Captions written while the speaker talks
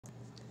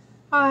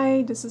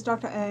Hi, this is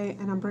Dr. A,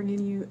 and I'm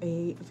bringing you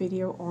a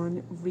video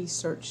on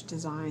research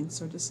design.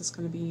 So this is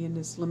going to be in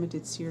this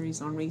limited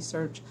series on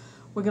research.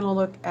 We're going to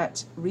look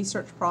at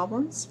research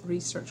problems,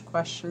 research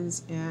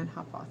questions, and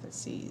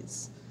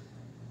hypotheses.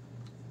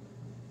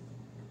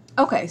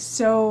 Okay,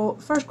 so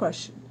first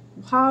question,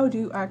 how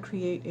do I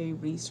create a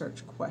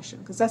research question?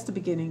 Because that's the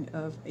beginning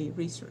of a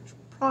research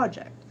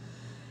project.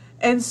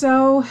 And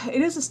so it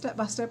is a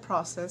step-by-step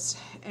process,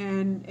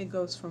 and it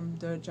goes from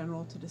the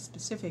general to the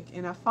specific.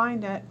 And I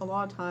find that a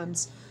lot of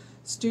times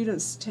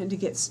students tend to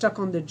get stuck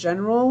on the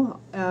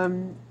general,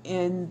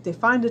 and they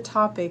find a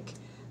topic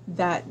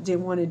that they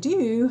want to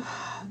do,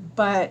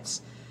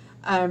 but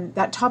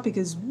that topic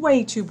is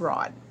way too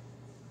broad.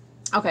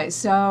 Okay,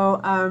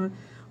 so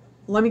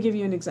let me give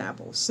you an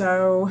example.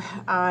 So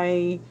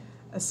I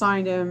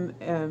assign them,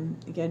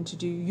 again, to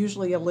do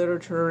usually a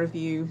literature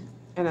review,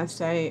 and I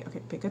say, okay,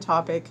 pick a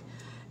topic,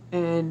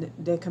 and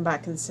they come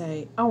back and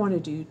say, I want to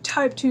do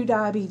type 2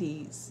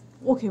 diabetes.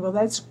 Okay, well,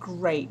 that's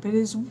great, but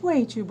it's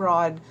way too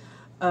broad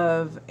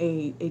of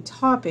a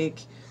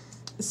topic.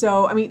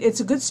 So, I mean, it's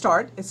a good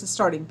start, it's a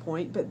starting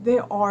point, but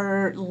there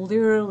are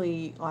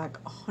literally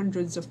like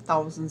hundreds of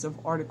thousands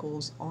of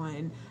articles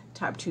on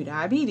type 2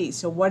 diabetes.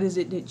 So what is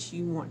it that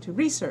you want to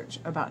research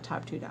about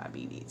type 2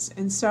 diabetes?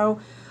 And so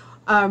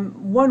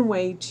one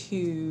way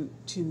to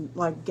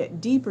like get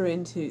deeper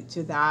into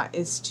that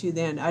is to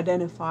then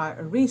identify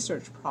a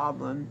research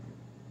problem,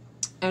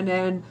 and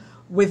then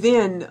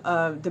within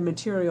the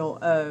material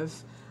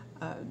of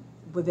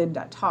within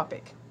that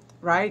topic,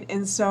 right?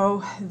 And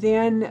so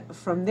then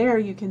from there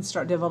you can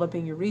start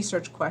developing your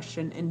research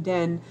question, and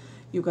then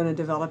you're going to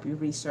develop your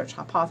research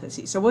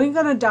hypothesis. So we're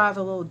going to dive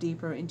a little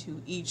deeper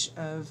into each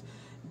of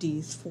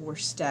these 4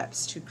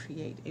 steps to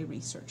create a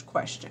research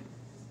question.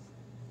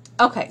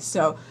 Okay,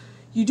 so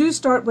you do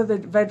start with a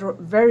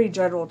very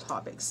general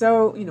topic.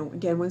 So, you know,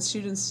 again, when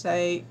students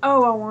say,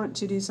 oh, I want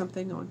to do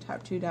something on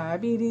type 2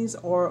 diabetes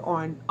or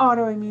on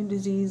autoimmune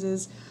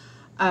diseases,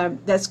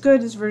 that's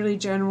good, it's really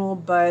general,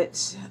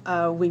 but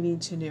we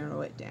need to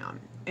narrow it down.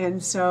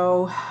 And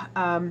so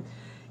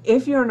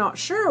if you're not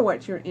sure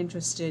what you're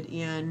interested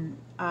in,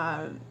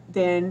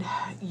 then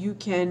you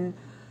can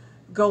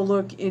go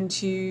look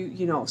into,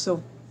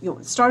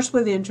 it starts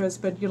with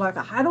interest, but you're like,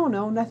 I don't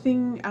know,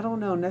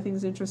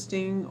 nothing's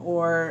interesting,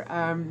 or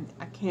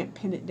I can't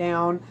pin it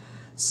down.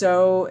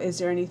 So is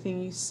there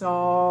anything you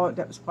saw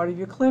that was part of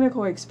your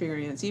clinical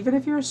experience? Even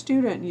if you're a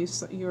student,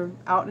 you're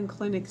out in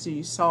clinics and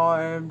you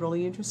saw a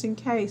really interesting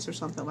case or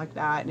something like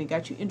that, and it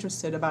got you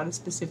interested about a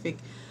specific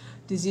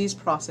disease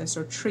process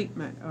or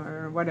treatment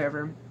or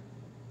whatever.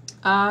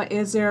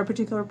 Is there a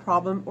particular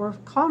problem or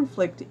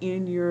conflict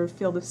in your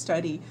field of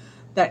study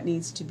that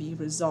needs to be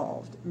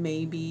resolved?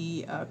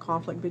 Maybe a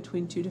conflict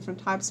between 2 different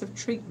types of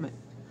treatment.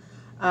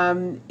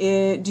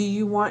 Do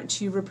you want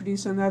to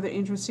reproduce another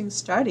interesting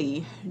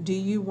study? Do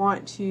you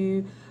want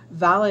to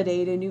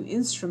validate a new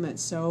instrument,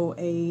 so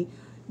a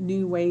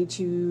new way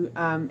to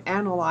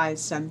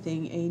analyze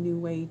something, a new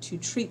way to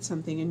treat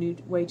something, a new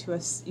way to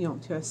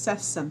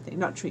assess something?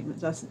 Not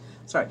treatment.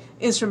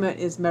 Instrument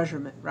is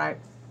measurement, right?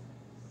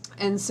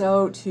 And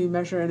so to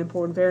measure an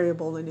important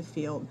variable in the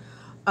field.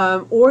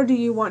 Or do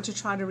you want to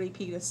try to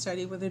repeat a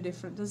study with a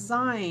different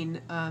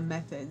design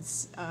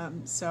methods?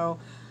 So,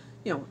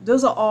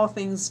 those are all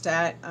things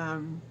that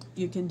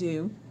you can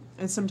do.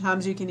 And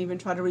sometimes you can even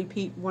try to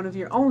repeat one of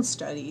your own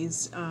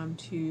studies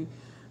to,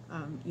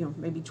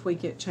 maybe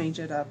tweak it, change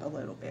it up a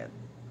little bit.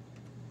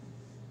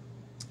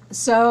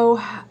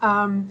 So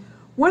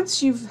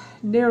once you've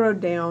narrowed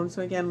down,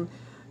 so again,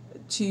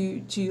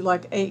 to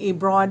like a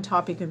broad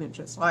topic of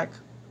interest, like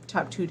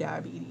type 2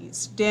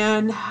 diabetes,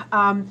 then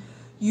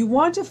you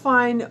want to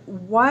find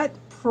what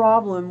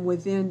problem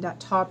within that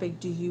topic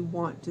do you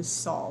want to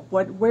solve.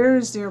 Where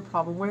is there a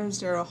problem? Where is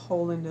there a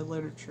hole in the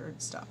literature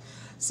and stuff?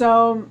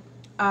 So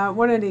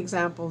one of the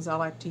examples I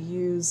like to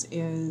use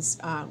is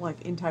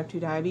like in type 2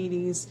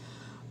 diabetes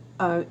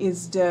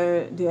is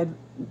the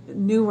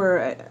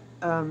newer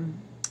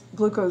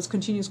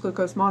continuous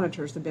glucose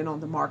monitors that have been on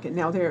the market.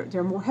 Now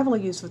they're more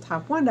heavily used with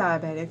type 1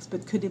 diabetics,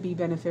 but could it be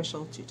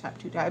beneficial to type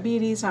 2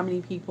 diabetes? How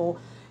many people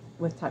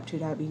with type 2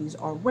 diabetes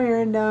are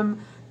wearing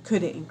them?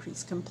 Could it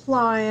increase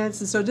compliance?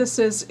 And so this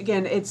is,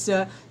 again, it's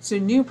a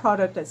new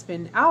product that's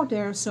been out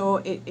there, so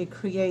it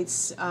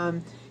creates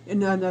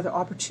another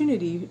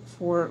opportunity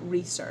for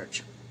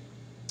research.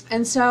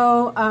 And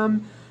so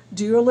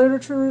do a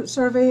literature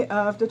survey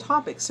of the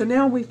topic. So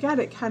now we've got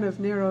it kind of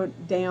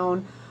narrowed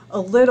down a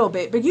little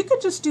bit, but you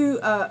could just do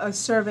a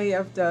survey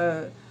of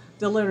the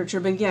literature.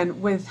 But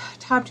again, with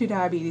type 2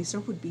 diabetes,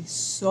 there would be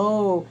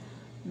so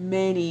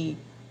many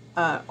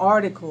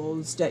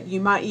articles that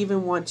you might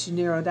even want to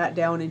narrow that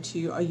down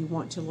into, or you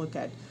want to look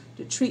at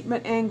the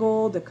treatment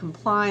angle, the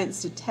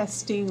compliance, the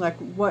testing, like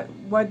what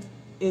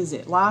is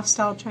it,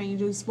 lifestyle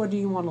changes, what do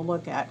you want to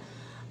look at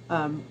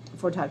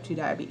for type 2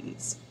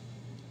 diabetes?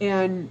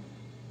 And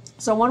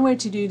so one way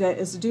to do that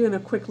is doing a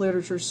quick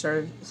literature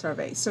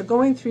survey. So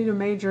going through the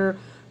major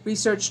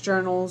research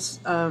journals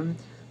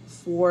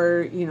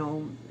for,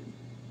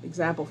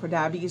 example, for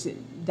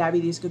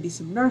diabetes could be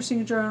some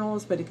nursing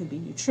journals, but it could be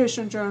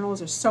nutrition journals.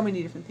 There's so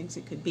many different things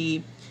it could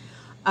be.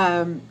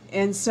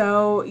 And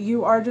so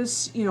you are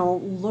just,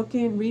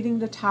 reading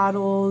the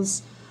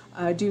titles,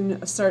 doing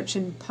a search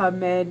in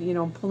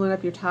PubMed, pulling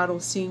up your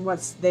titles, seeing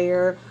what's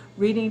there,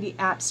 reading the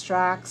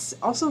abstracts.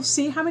 Also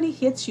see how many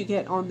hits you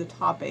get on the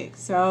topic.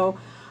 So,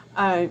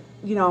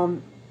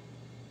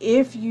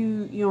 if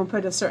you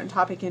put a certain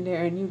topic in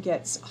there and you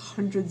get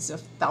hundreds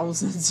of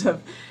thousands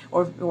of,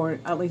 or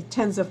at least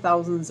tens of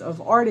thousands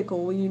of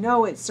articles,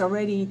 it's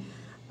already,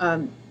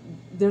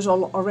 there's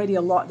already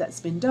a lot that's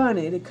been done.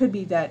 It could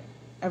be that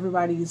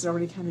everybody's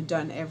already kind of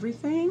done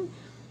everything,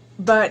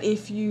 but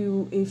if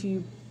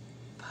you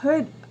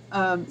put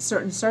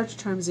certain search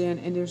terms in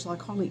and there's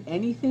like hardly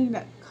anything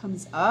that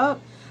comes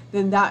up,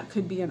 then that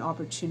could be an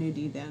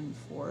opportunity then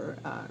for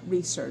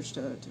research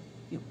to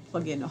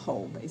plug in a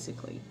hole,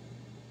 basically.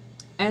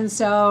 And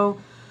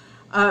so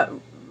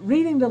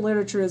reading the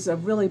literature is a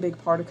really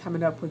big part of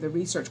coming up with a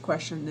research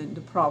question and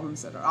the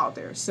problems that are out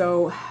there.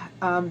 So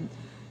a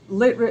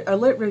lit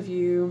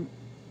review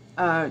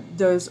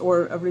does,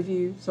 or a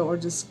review, or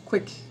just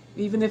quick,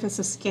 even if it's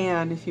a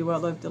scan, if you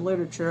will, of the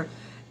literature,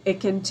 it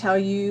can tell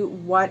you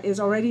what is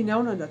already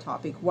known on the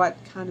topic, what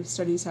kind of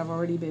studies have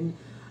already been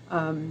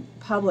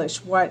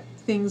published, what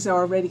things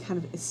are already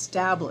kind of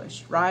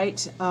established,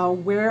 right?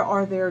 Where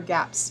are there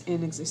gaps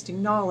in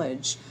existing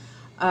knowledge?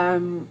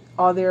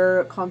 Are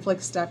there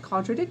conflicts that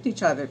contradict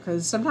each other?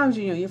 Because sometimes,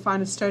 you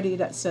find a study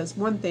that says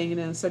one thing and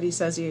then a study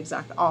says the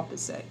exact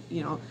opposite,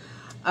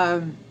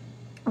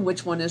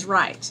 which one is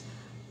right?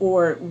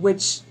 Or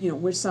which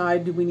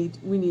side do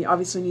we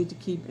obviously need to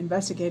keep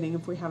investigating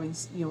if we're having,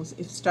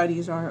 if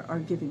studies are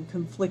giving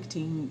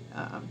conflicting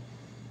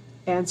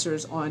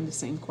answers on the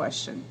same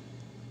question.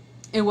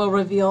 It will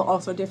reveal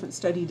also different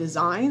study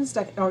designs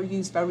that are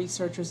used by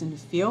researchers in the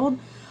field.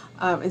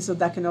 And so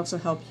that can also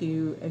help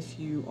you if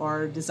you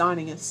are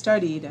designing a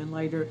study then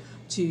later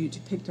to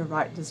pick the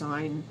right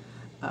design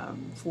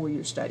for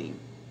your study.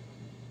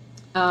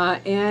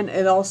 And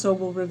it also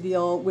will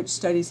reveal which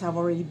studies have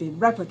already been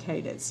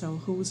replicated. So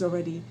who's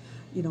already,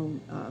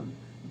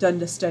 done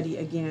the study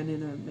again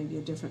in maybe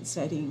a different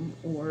setting,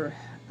 or,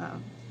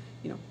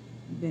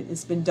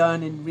 it's been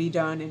done and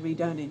redone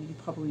and you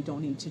probably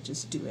don't need to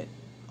just do it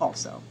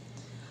also.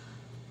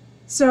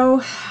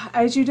 So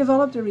as you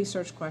develop the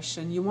research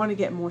question, you want to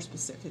get more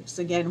specifics.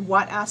 Again,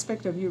 what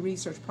aspect of your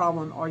research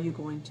problem are you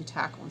going to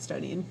tackle and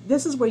study? And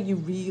this is where you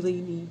really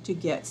need to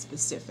get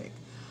specific.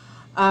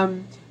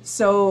 And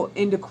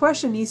the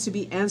question needs to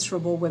be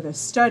answerable with a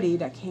study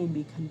that can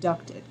be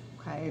conducted,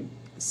 okay?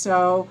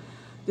 So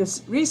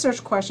this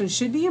research question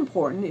should be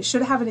important. It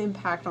should have an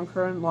impact on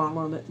current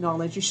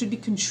knowledge. You should be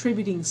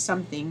contributing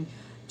something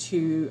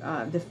to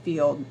the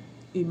field.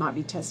 You might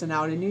be testing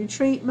out a new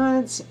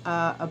treatment,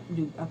 a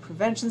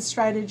prevention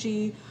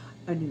strategy,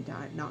 a new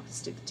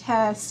diagnostic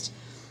test.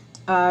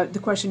 The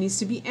question needs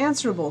to be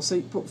answerable.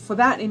 So for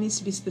that, it needs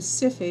to be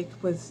specific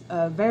with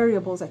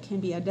variables that can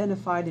be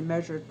identified and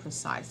measured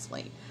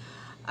precisely.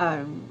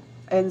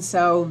 And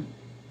so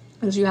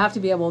you have to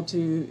be able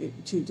to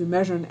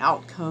measure an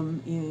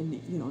outcome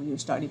in your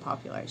study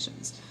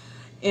populations.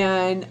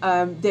 And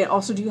then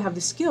also, do you have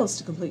the skills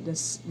to complete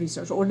this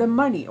research, or the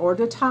money, or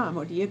the time,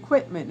 or the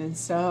equipment? And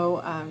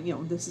so,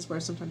 this is where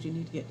sometimes you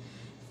need to get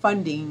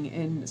funding,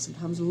 and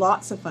sometimes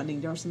lots of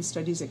funding. There are some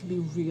studies that can be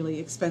really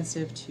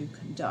expensive to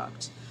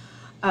conduct.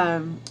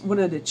 One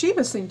of the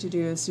cheapest things to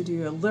do is to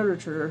do a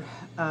literature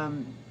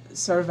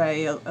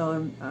survey,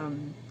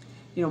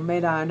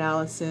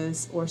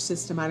 meta-analysis or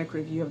systematic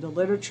review of the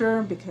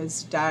literature,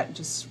 because that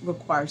just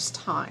requires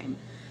time.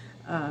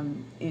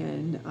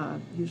 And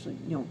usually,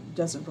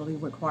 doesn't really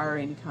require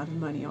any kind of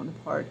money on the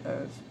part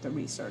of the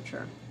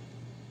researcher.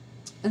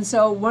 And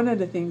so one of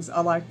the things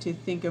I like to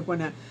think of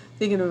when I'm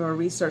thinking of a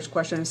research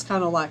question is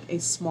kind of like a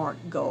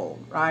SMART goal,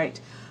 right?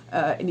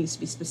 It needs to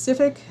be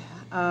specific.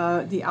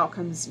 The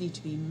outcomes need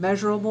to be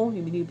measurable.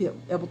 You need to be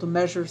able to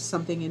measure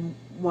something in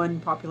one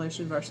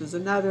population versus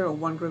another, or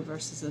one group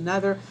versus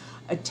another.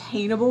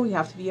 Attainable, you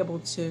have to be able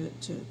to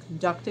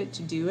conduct it,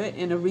 to do it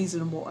in a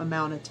reasonable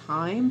amount of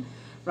time.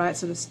 Right,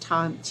 so this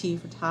T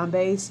for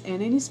time-based,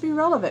 and it needs to be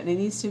relevant, and it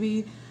needs to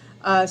be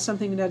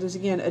something that is,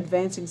 again,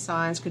 advancing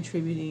science,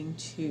 contributing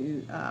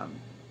to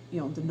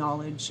the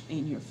knowledge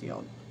in your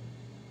field.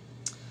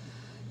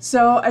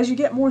 So as you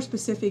get more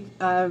specific,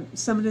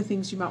 some of the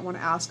things you might want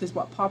to ask is,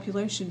 what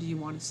population do you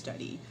want to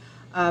study?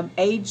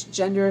 Age,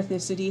 gender,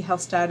 ethnicity,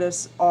 health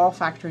status all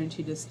factor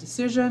into this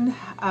decision.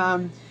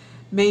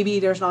 Maybe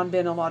there's not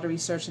been a lot of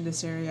research in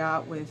this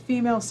area with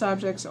female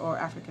subjects or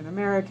African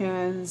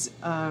Americans,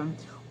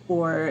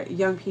 or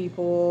young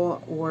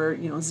people, or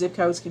zip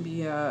codes can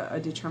be a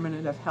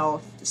determinant of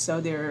health.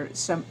 So there are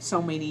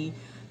so many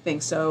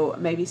things. So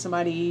maybe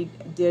somebody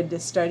did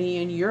the study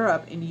in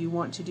Europe and you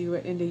want to do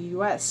it in the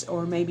U.S.,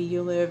 or maybe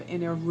you live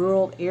in a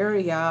rural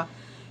area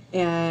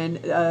and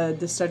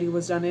the study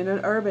was done in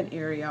an urban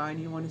area, and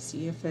you want to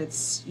see if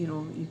it's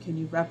can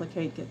you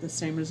replicate, get the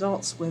same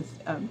results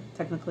with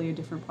technically a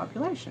different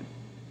population.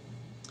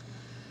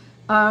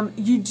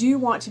 You do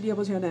want to be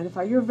able to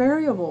identify your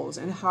variables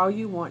and how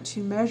you want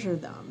to measure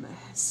them.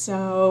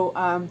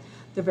 So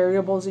the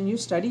variables in your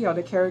study are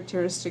the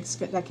characteristics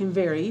that can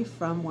vary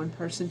from one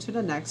person to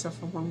the next or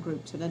from one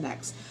group to the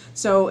next.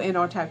 So in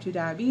our type 2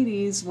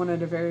 diabetes, one of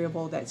the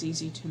variables that's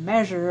easy to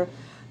measure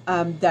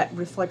that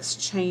reflects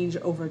change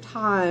over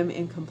time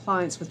in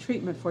compliance with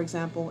treatment, for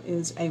example,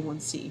 is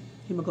A1C,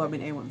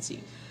 hemoglobin A1C.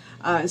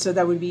 So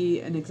that would be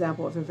an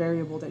example of a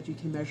variable that you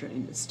can measure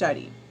in the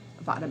study.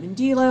 Vitamin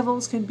D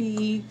levels can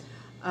be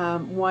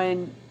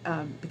one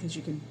because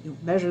you can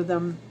measure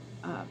them.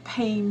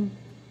 Pain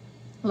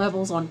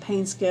levels on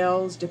pain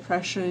scales,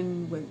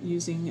 depression with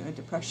using a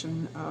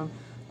depression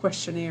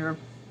questionnaire,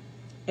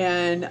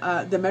 and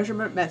the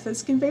measurement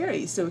methods can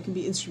vary. So it can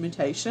be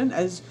instrumentation,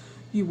 as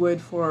you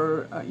would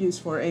for use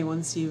for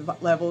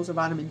A1C levels or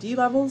vitamin D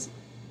levels.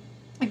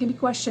 It can be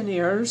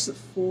questionnaires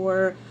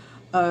for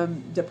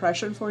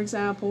depression, for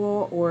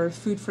example, or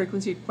food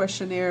frequency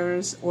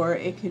questionnaires, or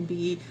it can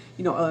be,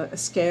 a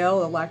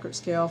scale, a Likert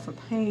scale for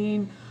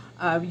pain.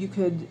 You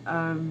could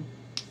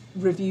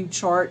review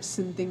charts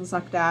and things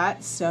like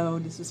that. So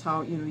this is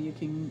how, you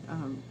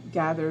can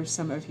gather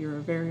some of your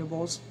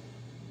variables.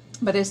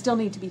 But there still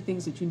need to be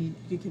things that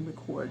you can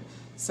record,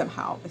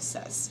 somehow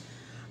assess.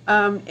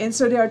 And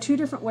so there are two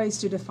different ways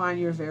to define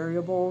your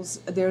variables.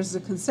 There's the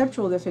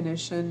conceptual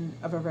definition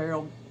of a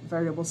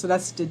variable, so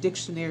that's the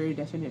dictionary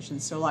definition.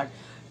 So like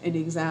an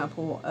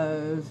example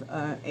of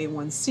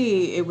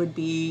A1C, it would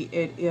be,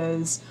 it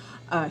is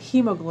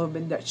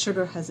hemoglobin that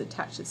sugar has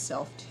attached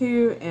itself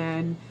to,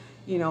 and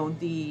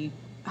the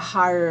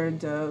higher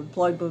the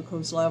blood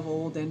glucose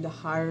level, then the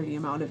higher the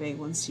amount of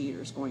A1C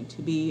there's going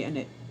to be, and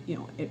it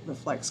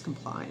reflects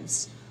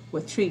compliance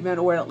with treatment,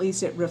 or at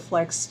least it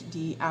reflects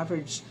the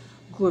average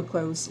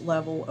glucose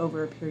level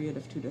over a period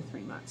of 2 to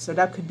 3 months. So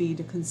that could be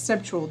the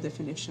conceptual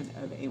definition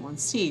of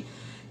A1C.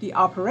 The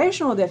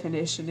operational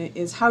definition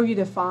is how you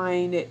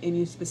define it in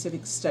your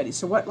specific study.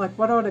 So what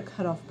are the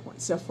cutoff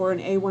points? So for an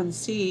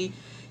A1C,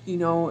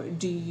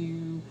 do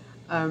you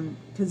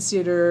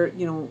consider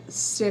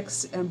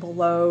 6 and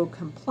below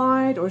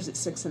compliant, or is it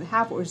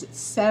 6.5, or is it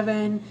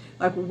 7?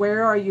 Like,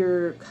 where are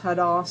your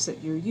cutoffs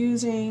that you're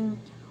using?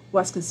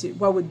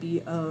 What would be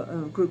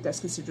a group that's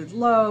considered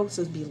low?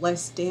 So it'd be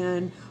less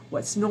than.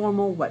 What's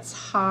normal? What's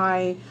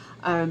high?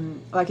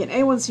 Like in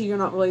A1C, you're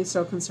not really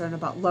so concerned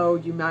about low.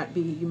 You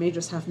may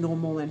just have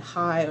normal and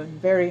high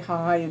and very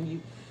high,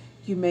 and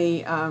you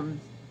may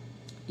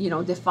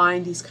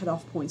define these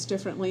cutoff points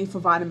differently. For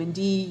vitamin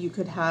D, you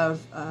could have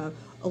a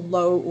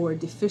low or a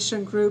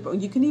deficient group, or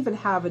you can even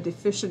have a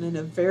deficient and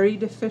a very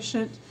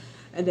deficient,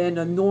 and then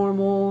a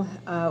normal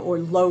or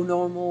low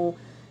normal,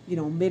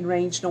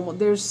 mid-range normal.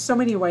 There's so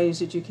many ways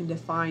that you can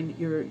define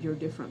your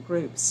different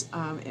groups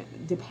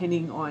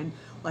depending on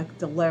like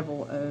the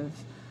level of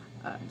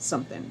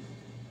something.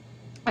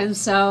 And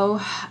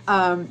so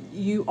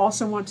you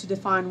also want to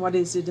define what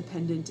is the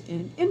dependent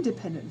and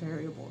independent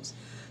variables.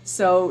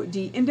 So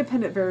the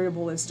independent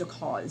variable is the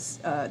cause.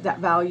 That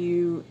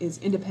value is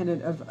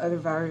independent of other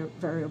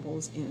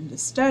variables in the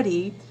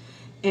study.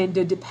 And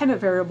the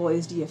dependent variable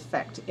is the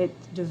effect.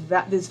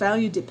 This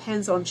value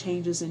depends on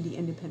changes in the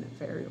independent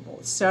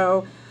variables.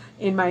 So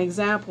in my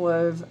example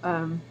of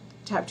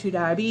type 2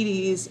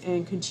 diabetes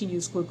and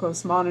continuous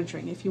glucose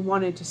monitoring, if you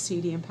wanted to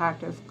see the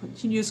impact of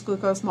continuous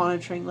glucose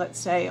monitoring, let's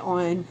say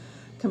on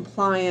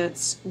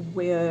compliance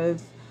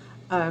with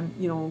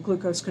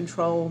glucose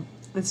control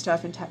and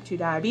stuff in type 2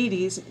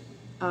 diabetes,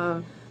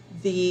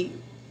 the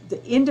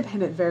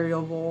independent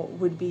variable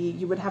would be,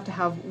 you would have to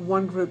have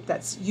one group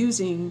that's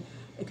using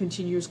a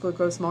continuous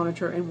glucose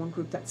monitor and one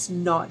group that's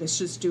not, that's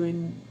just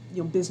doing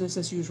business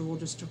as usual,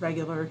 just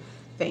regular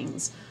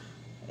things.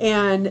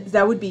 And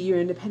that would be your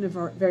independent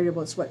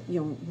variable. Is what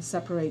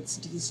separates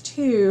these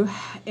two.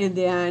 And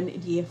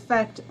then the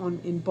effect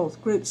in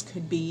both groups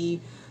could be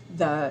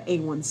the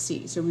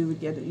A1C. So we would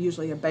get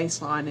usually a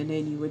baseline, and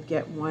then you would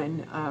get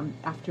one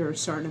after a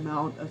certain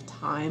amount of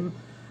time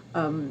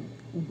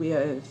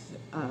with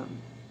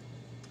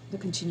the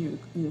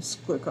continuous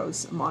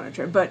glucose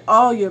monitor. But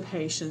all your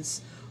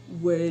patients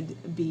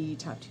would be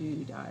type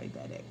 2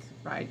 diabetic,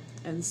 right?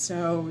 And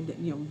so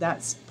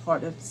that's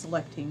part of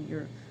selecting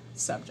your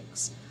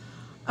subjects.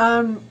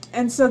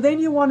 And so then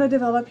you want to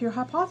develop your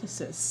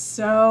hypothesis.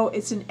 So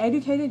it's an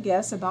educated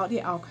guess about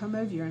the outcome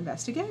of your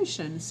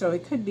investigation. So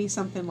it could be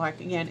something like,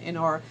 again, in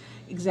our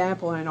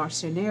example, in our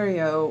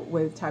scenario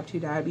with type 2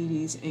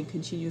 diabetes and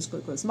continuous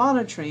glucose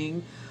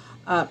monitoring,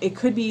 it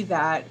could be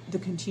that the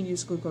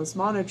continuous glucose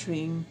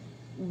monitoring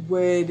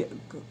would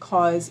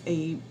cause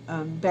a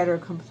better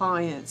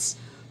compliance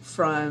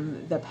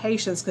from the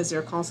patients, because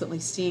they're constantly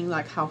seeing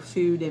like how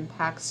food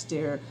impacts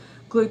their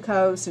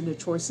glucose and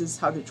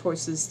how the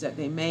choices that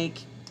they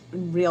make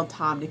in real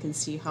time, they can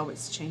see how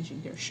it's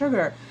changing their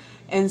sugar.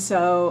 And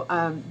so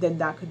then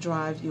that could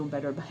drive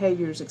better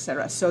behaviors,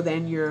 etc. So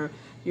then your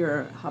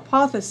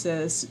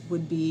hypothesis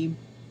would be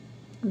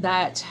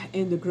that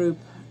in the group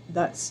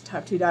that's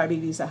type 2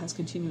 diabetes that has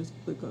continuous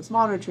glucose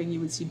monitoring, you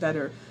would see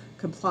better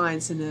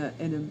compliance in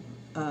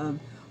a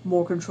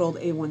more controlled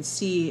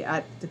A1C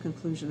at the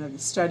conclusion of the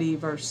study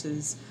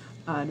versus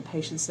the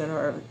patients that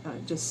are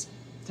just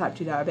type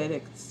 2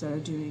 diabetics that are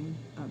doing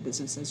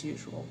business as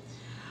usual.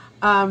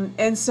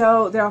 And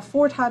so there are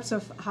 4 types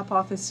of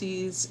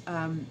hypotheses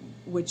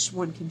which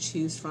one can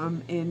choose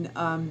from, and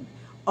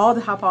all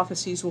the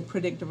hypotheses will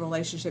predict the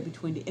relationship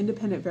between the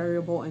independent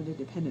variable and the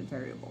dependent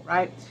variable,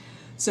 right?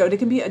 So it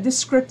can be a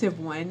descriptive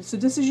one. So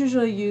this is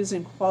usually used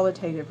in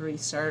qualitative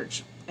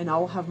research, and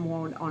I'll have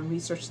more on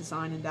research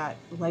design and that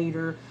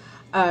later.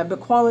 But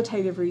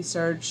qualitative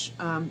research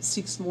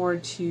seeks more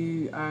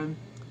to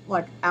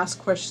like ask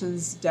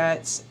questions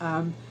that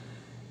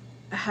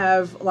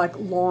have like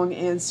long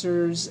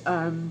answers.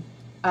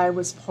 I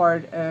was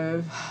part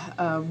of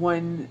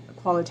one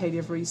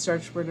qualitative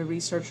research where the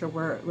researcher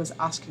was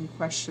asking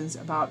questions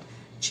about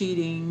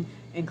cheating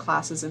in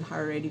classes in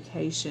higher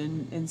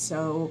education, and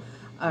so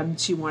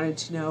she wanted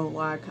to know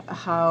like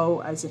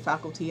how as a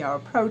faculty I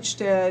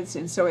approached it,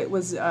 and so it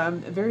was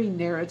very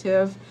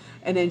narrative,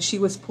 and then she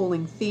was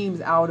pulling themes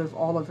out of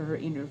all of her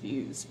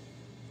interviews.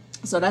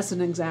 So that's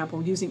an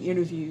example, using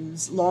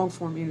interviews,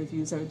 long-form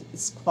interviews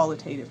is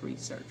qualitative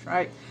research,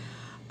 right?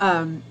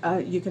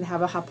 You can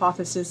have a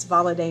hypothesis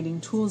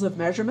validating tools of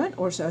measurement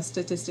or a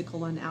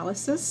statistical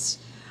analysis.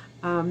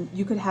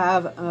 You could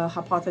have a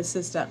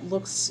hypothesis that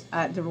looks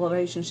at the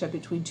relationship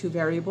between 2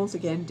 variables,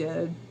 again,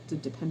 the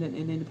dependent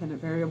and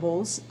independent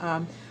variables,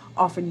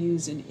 often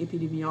used in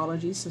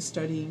epidemiology, so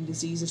studying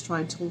diseases,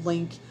 trying to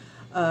link,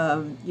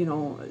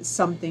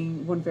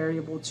 something, one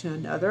variable to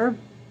another.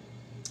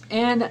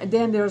 And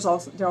then there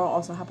are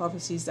also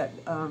hypotheses that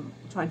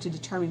trying to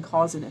determine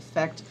cause and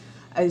effect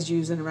as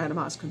used in a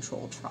randomized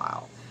controlled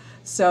trial.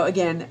 So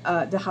again,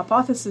 the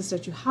hypothesis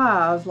that you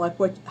have, like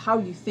how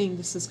you think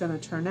this is going to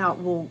turn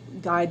out, will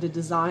guide the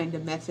design, the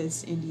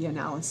methods, and the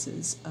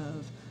analysis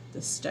of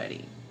the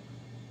study.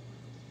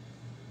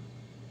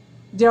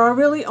 There are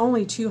really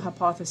only 2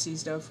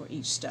 hypotheses, though, for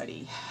each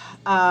study.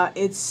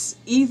 It's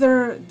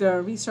either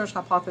the research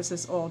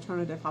hypothesis or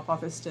alternative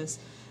hypothesis.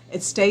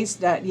 It states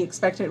that the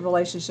expected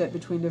relationship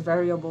between the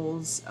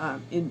variables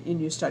in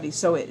your study.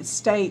 So it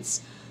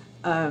states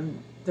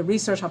the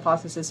research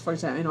hypothesis, for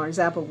example, in our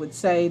example, would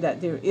say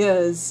that there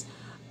is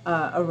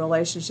a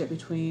relationship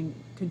between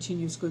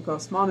continuous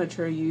glucose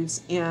monitor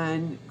use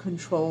and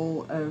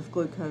control of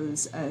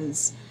glucose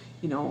as,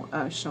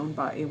 shown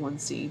by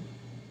A1C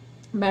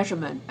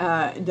measurement.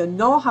 The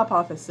null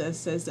hypothesis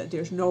says that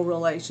there's no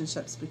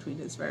relationships between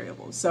these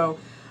variables. So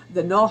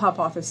the null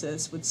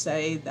hypothesis would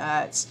say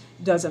that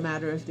it doesn't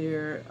matter if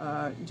they're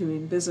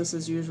doing business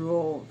as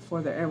usual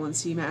for the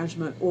A1C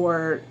management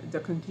or the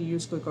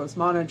continuous glucose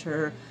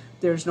monitor.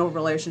 There's no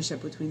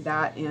relationship between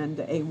that and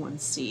the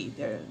A1C.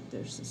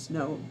 There's just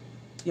no,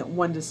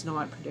 one does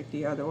not predict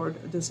the other or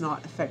does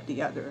not affect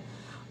the other.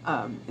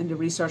 And the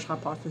research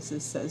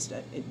hypothesis says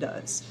that it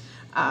does.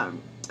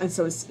 And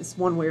so it's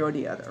one way or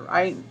the other,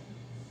 right?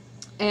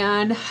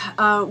 And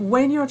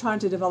when you're trying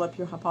to develop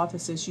your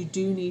hypothesis, you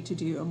do need to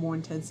do a more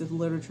intensive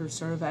literature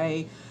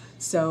survey.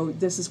 So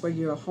this is where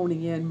you're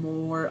honing in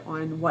more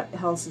on what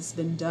else has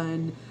been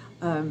done.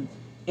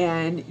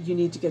 And you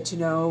need to get to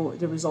know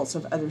the results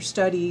of other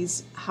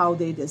studies, how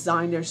they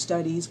design their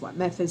studies, what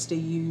methods they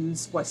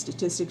use, what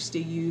statistics they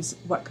use,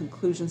 what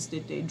conclusions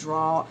did they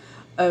draw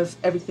of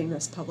everything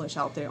that's published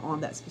out there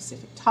on that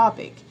specific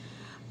topic.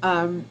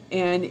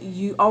 And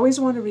you always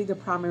want to read the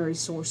primary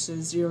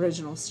sources, the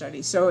original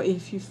study. So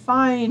if you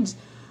find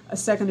a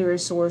secondary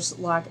source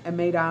like a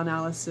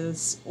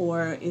meta-analysis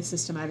or a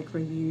systematic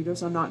review,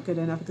 those are not good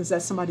enough because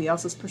that's somebody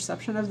else's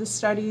perception of the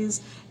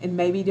studies, and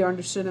maybe they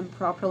understood them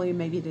properly,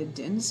 maybe they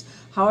didn't.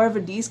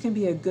 However, these can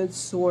be a good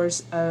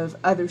source of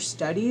other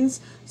studies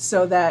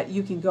so that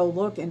you can go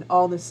look in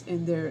all this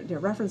in their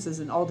references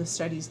and all the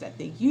studies that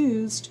they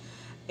used,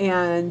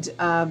 and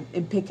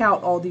pick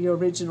out all the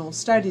original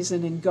studies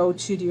and then go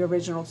to the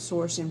original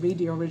source and read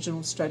the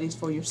original studies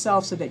for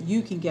yourself so that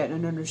you can get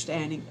an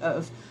understanding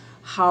of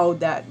how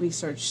that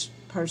research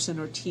person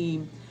or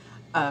team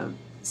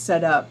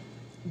set up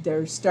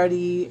their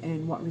study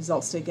and what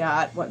results they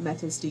got, what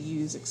methods to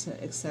use,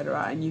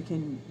 etc. And you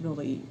can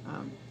really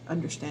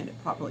understand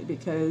it properly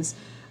because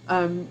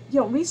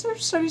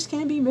research studies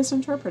can be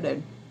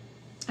misinterpreted.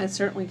 It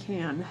certainly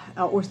can,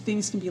 or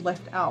things can be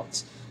left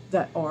out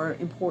that are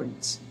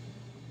important.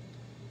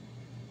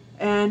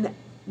 And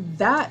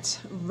that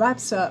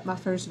wraps up my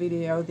first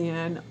video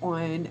then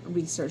on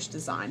research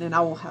design, and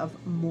I will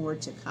have more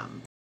to come.